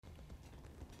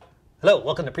Hello,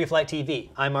 welcome to Pre-Flight TV.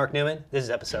 I'm Mark Newman. This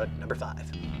is episode number 5.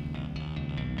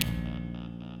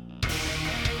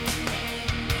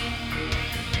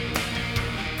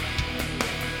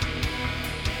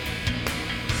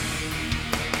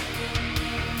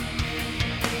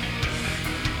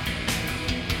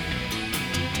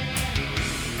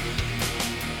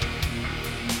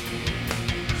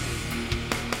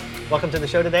 Welcome to the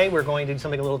show today. We're going to do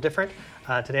something a little different.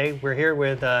 Today we're here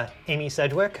with Amy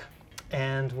Sedgwick,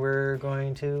 and we're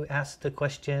going to ask the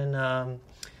question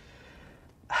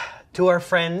to our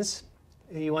friends,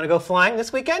 you want to go flying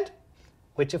this weekend?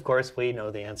 Which, of course, we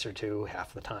know the answer to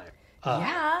half the time.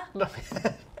 Yeah.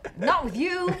 Not with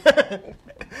you.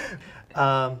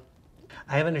 I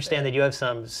understand that you have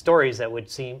some stories that would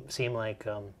seem like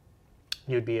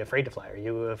you'd be afraid to fly. Are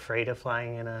you afraid of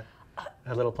flying in a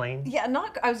little plane? Yeah,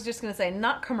 I was just going to say,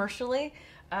 not commercially,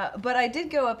 but I did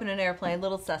go up in an airplane,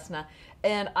 little Cessna,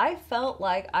 and I felt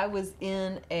like I was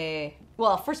in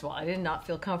well, first of all, I did not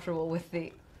feel comfortable with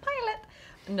the pilot.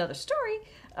 Another story.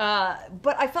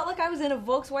 But I felt like I was in a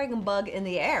Volkswagen Bug in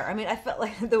the air. I mean, I felt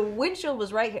like the windshield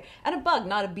was right here. And a Bug,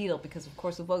 not a Beetle, because, of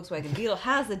course, the Volkswagen Beetle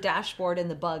has the dashboard and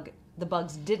the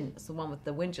Bugs didn't. It's the one with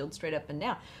the windshield straight up and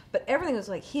down. But everything was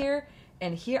like here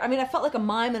and here. I mean, I felt like a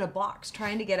mime in a box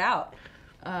trying to get out.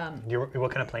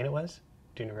 What kind of plane it was?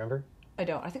 Do you remember? I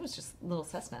don't. I think it was just a little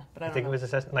Cessna, but I don't know. I think it was a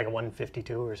Cessna, like a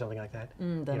 152 or something like that.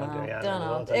 Don't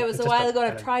know. It was a while ago,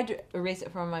 and I've tried to erase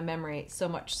it from my memory so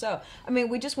much so. I mean,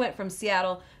 we just went from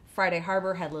Seattle, Friday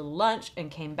Harbor, had a little lunch, and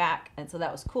came back, and so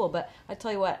that was cool. But I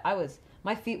tell you what,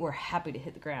 my feet were happy to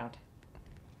hit the ground.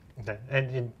 Okay.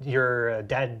 And your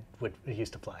dad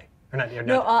used to fly, or not?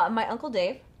 No, my Uncle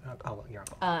Dave. Oh, your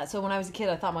uncle. So when I was a kid,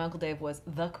 I thought my Uncle Dave was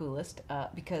the coolest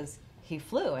because he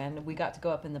flew, and we got to go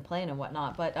up in the plane and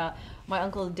whatnot. But my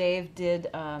Uncle Dave did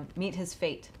meet his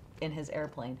fate in his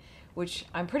airplane, which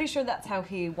I'm pretty sure that's how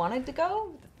he wanted to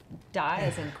go, die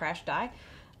as in crash die,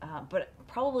 but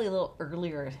probably a little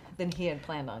earlier than he had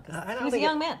planned on because he was a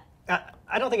young man.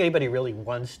 I don't think anybody really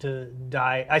wants to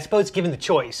die. I suppose given the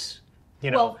choice,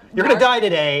 well, you're going to die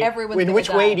today. In which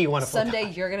way do you want to fly?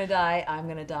 Someday you're going to die. I'm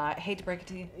going to die. I hate to break it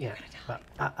to you. Yeah.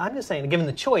 I'm just saying, given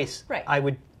the choice, right. I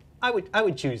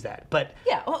would choose that. But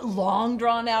yeah, long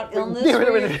drawn out illness,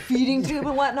 where you're feeding tube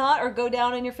and whatnot, or go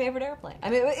down in your favorite airplane.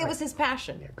 I mean, it was his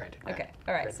passion. Yeah, granted. Okay,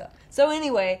 all right. So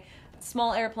anyway,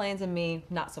 small airplanes and me,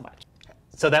 not so much.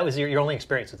 So that was your only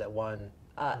experience with that one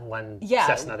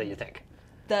Cessna that you think?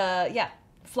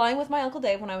 Flying with my Uncle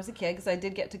Dave when I was a kid, because I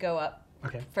did get to go up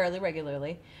fairly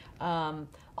regularly.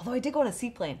 Although I did go on a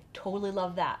seaplane, totally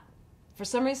loved that. For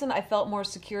some reason, I felt more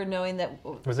secure knowing that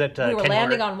we were Kenmore,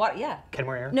 landing on water. Yeah.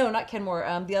 Kenmore Air? No, not Kenmore.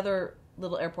 The other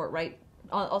little airport, right?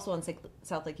 Also on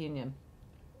South Lake Union.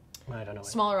 I don't know.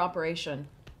 Smaller operation.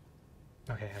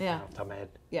 Okay. I don't know off the top of my head.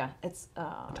 Yeah, it's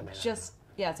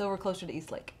it's over closer to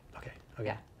East Lake. Okay.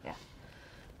 Yeah.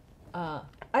 I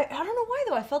don't know why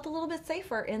though. I felt a little bit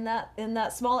safer in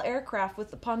that small aircraft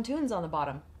with the pontoons on the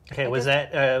bottom. Okay, was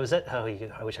that? I wish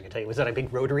I could tell you. Was that a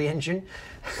big rotary engine?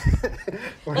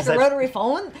 Like a rotary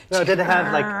phone? No, did it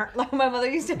have like my mother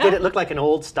used to have? Did it look like an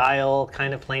old style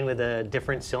kind of plane with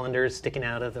different cylinders sticking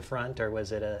out of the front, or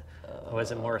was it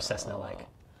more Cessna-like?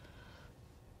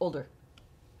 Older.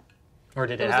 Or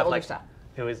did it have older like? Style.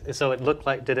 It was. So it looked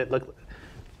like. Did it look?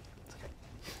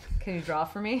 Can you draw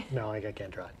for me? No, I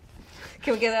can't draw it.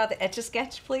 Can we get out the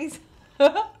Etch-a-Sketch, please?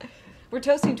 We're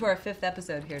toasting to our 5th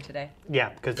episode here today.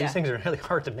 Yeah, because these things are really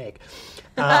hard to make.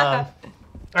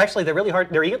 Actually, they're really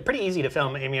hard. They're pretty easy to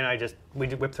film. Amy and I we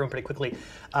whipped through them pretty quickly.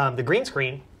 The green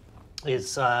screen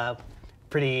is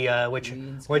pretty,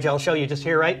 which I'll show you just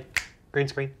here, right? Green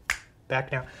screen. Back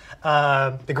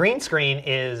now. The green screen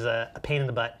is a pain in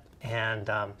the butt, and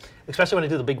especially when I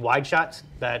do the big wide shots,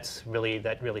 that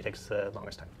really takes the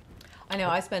longest time. I know.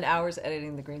 I spend hours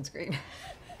editing the green screen.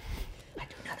 I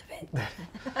do none of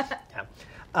it.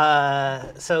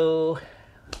 Yeah. So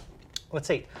let's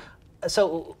see.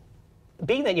 So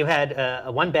being that you had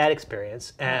one bad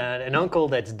experience and an uncle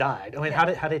that's died, I mean, how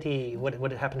did he? What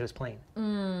happened to his plane?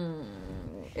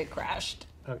 It crashed.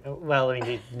 Well, I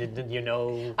mean, did you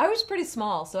know? I was pretty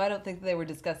small, so I don't think they were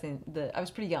discussing I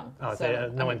was pretty young. Oh, so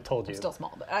no one told you. I'm still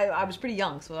small, but I was pretty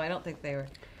young, so I don't think they were.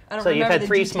 I don't so remember you've had the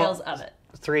three details of it.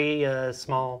 3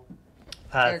 small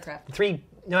aircraft. 3.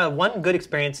 One good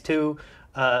experience. 2.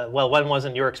 One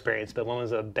wasn't your experience, but one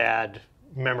was a bad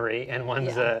memory, and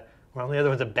one's the other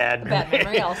one's a bad memory. Bad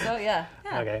memory, also. Yeah.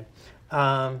 Okay.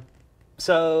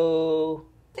 So.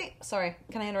 Sorry,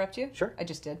 can I interrupt you? Sure. I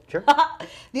just did. Sure.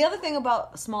 The other thing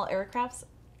about small aircrafts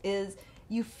is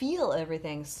you feel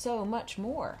everything so much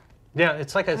more. Yeah,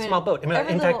 it's like a mean, small boat. I mean,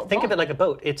 every in little fact, think of boat. it like a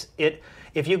boat.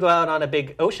 If you go out on a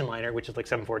big ocean liner, which is like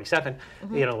 747,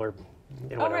 you know, or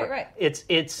you know, Oh, whatever, right. It's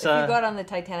If you go out on the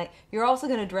Titanic, you're also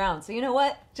going to drown. So you know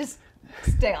what? Just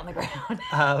stay on the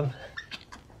ground.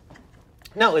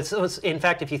 no, it's in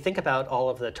fact, if you think about all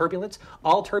of the turbulence,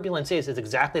 all turbulence is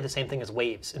exactly the same thing as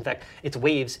waves. In fact, it's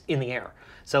waves in the air.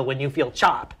 So when you feel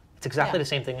chop, it's exactly Yeah. the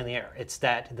same thing in the air. It's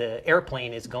that the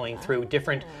airplane is going through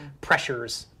different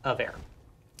pressures of air,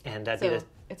 and that'd be So the.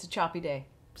 it's a choppy day.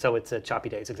 So it's a choppy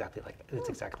day. It's exactly like it's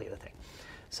exactly the thing.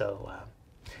 So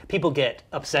people get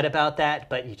upset about that,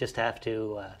 but you just have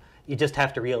to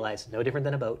realize no different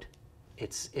than a boat.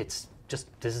 It's just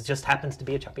this just happens to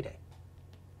be a choppy day.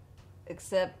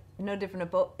 Except no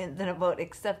different than a boat,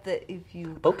 except that if you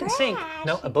Boat can sink.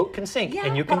 No, a boat can sink, yeah,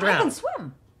 and you can but drown. I can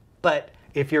swim. But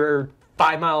if you're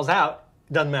 5 miles out,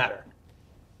 doesn't matter.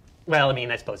 Well, I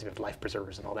mean, I suppose you have life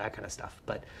preservers and all that kind of stuff,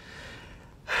 but.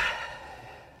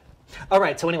 All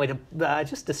right. So anyway,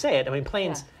 just to say it, I mean,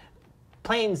 planes.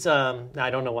 I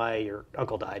don't know why your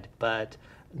uncle died, but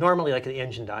normally, like the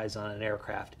engine dies on an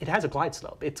aircraft, it has a glide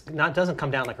slope. Doesn't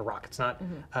come down like a rock. It's not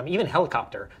even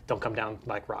helicopter don't come down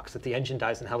like rocks. If the engine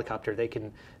dies in a helicopter, they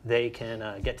can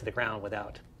get to the ground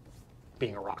without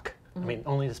being a rock. I mean,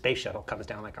 only the space shuttle comes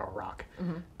down like a rock.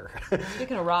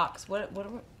 Speaking of rocks, what What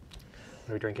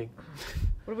are we drinking?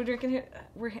 are we drinking here?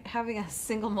 We're having a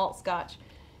single malt scotch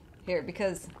here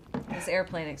because this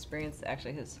airplane experience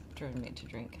actually has driven me to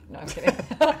drink. No, I'm kidding.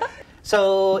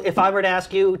 So, if I were to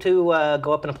ask you to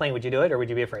go up in a plane, would you do it, or would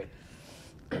you be afraid?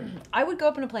 I would go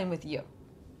up in a plane with you.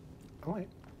 All right.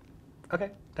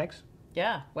 Okay. Thanks.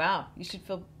 Yeah. Wow. You should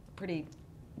feel pretty.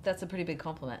 That's a pretty big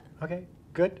compliment. Okay.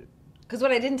 Good. Because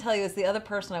what I didn't tell you is the other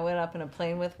person I went up in a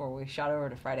plane with, where we shot over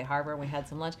to Friday Harbor and we had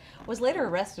some lunch, was later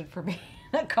arrested for being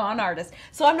a con artist.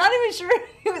 So I'm not even sure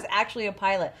he was actually a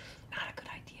pilot. Not a good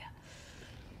idea.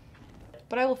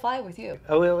 But I will fly with you.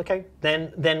 Oh, well, okay.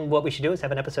 Then what we should do is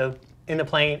have an episode in the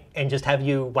plane and just have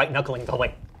you white knuckling the whole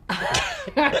way.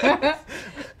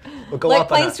 We'll go Like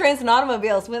up on planes, trains, and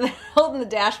automobiles when they're holding the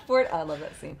dashboard. I love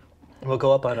that scene. we'll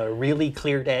go up on a really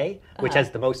clear day, which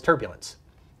has the most turbulence.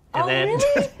 And Oh, then,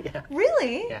 really? yeah.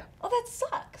 Really? Yeah. Oh, that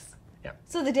sucks. Yeah.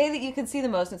 So the day that you can see the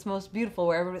most, and it's most beautiful,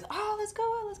 where everybody's, oh, let's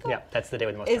go. Yeah, that's the day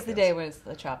with the most Is the turbulence. day when it's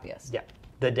the choppiest. Yeah.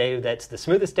 The day that's the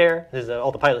smoothest air.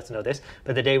 All the pilots know this,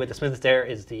 but the day with the smoothest air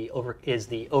is the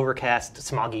overcast,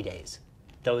 smoggy days.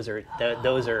 Those are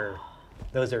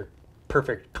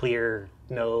perfect, clear,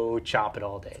 no chop at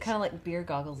all days. Kind of like beer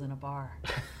goggles in a bar.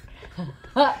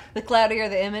 The cloudier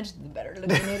the image, the better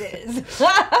looking it is.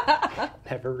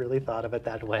 Never really thought of it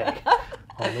that way.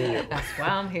 Only you. That's why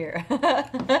I'm here.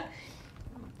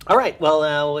 All right.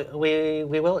 Well, we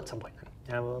will at some point.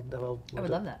 We'll I would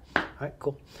love that. All right.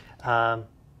 Cool.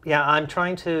 Yeah, I'm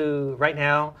trying to right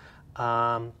now.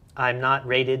 I'm not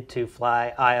rated to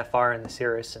fly IFR in the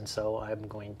Cirrus, and so I'm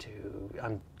going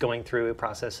through a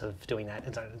process of doing that.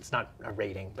 It's not a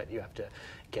rating, but you have to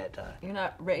get You're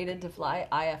not rated to fly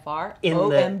IFR? In the-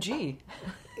 OMG.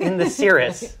 in the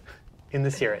Cirrus. In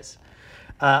the Cirrus,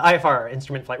 IFR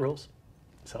instrument flight rules.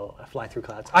 So I fly through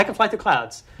clouds. I can fly through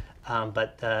clouds,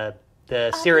 but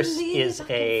the Cirrus is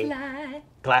a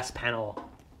glass panel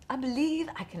I believe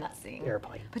I cannot sing.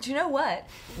 airplane. But you know what?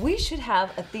 We should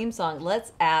have a theme song.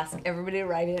 Let's ask everybody to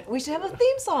write it. We should have a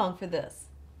theme song for this.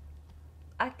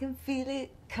 I can feel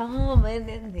it coming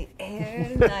in the air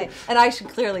tonight. And I should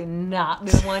clearly not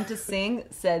be the one to sing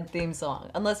said theme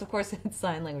song. Unless, of course, it's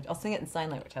sign language. I'll sing it in sign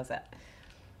language. How's that?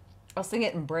 I'll sing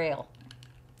it in Braille.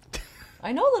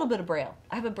 I know a little bit of Braille.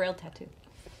 I have a Braille tattoo.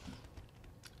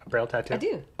 A Braille tattoo. I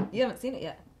do. You haven't seen it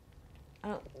yet.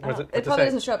 What's It what's probably say?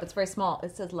 doesn't show up. It's very small.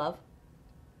 It says love.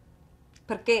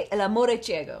 Perché l'amore è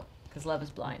cieco. Because love is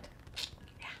blind.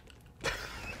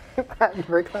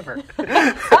 Very clever.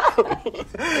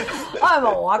 I'm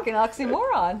a walking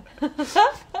oxymoron.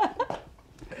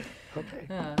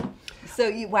 Okay.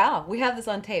 So, wow, we have this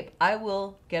on tape. I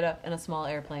will get up in a small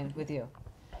airplane with you.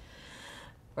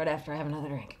 Right after I have another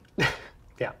drink.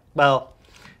 Yeah. Well,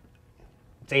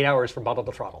 it's 8 hours from bottle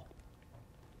to throttle.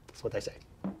 That's what they say.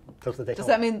 That's what they Does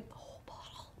tell that me. mean the whole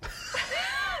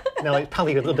bottle? No, it's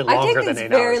probably a little bit I longer take than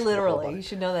things 8 hours. very from the whole literally. bottle. You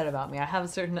should know that about me. I have a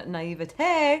certain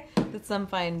naivete that some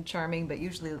find charming, but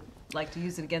usually like to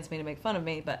use it against me to make fun of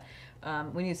me. But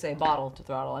when you say bottle to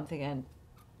throttle, I'm thinking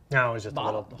No, it was just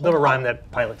Bottle. a The whole little rhyme bottle.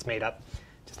 that pilots made up.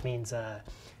 Just means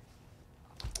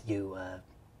you.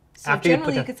 so. After you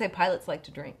Generally, put you the- could say pilots like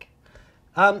to drink.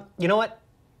 You know what?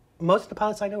 Most of the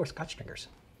pilots I know are Scotch drinkers.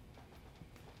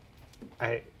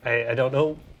 I don't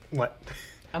know what.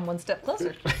 I'm one step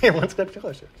closer. You're one step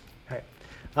closer. All right.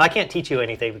 Well, I can't teach you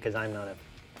anything because I'm not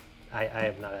I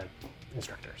am not an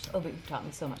instructor, so Oh, but you've taught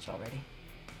me so much already.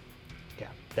 yeah,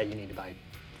 that you need to buy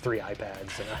 3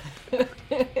 iPads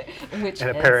Which and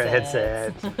a pair of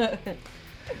headsets. headsets?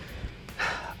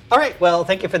 All right, well,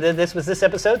 thank you for this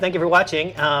episode. Thank you for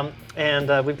watching,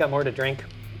 and we've got more to drink.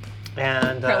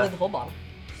 And Probably the whole bottle.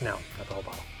 no, not the whole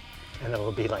bottle. And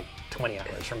it'll be like 20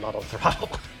 hours from bottle to throttle.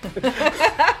 Because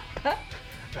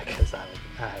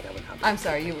that would not be. I'm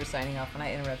sorry, you were signing off and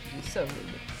I interrupted you so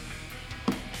rudely.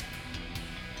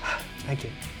 Thank you.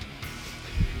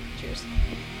 Cheers.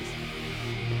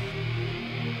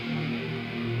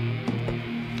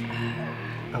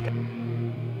 Okay.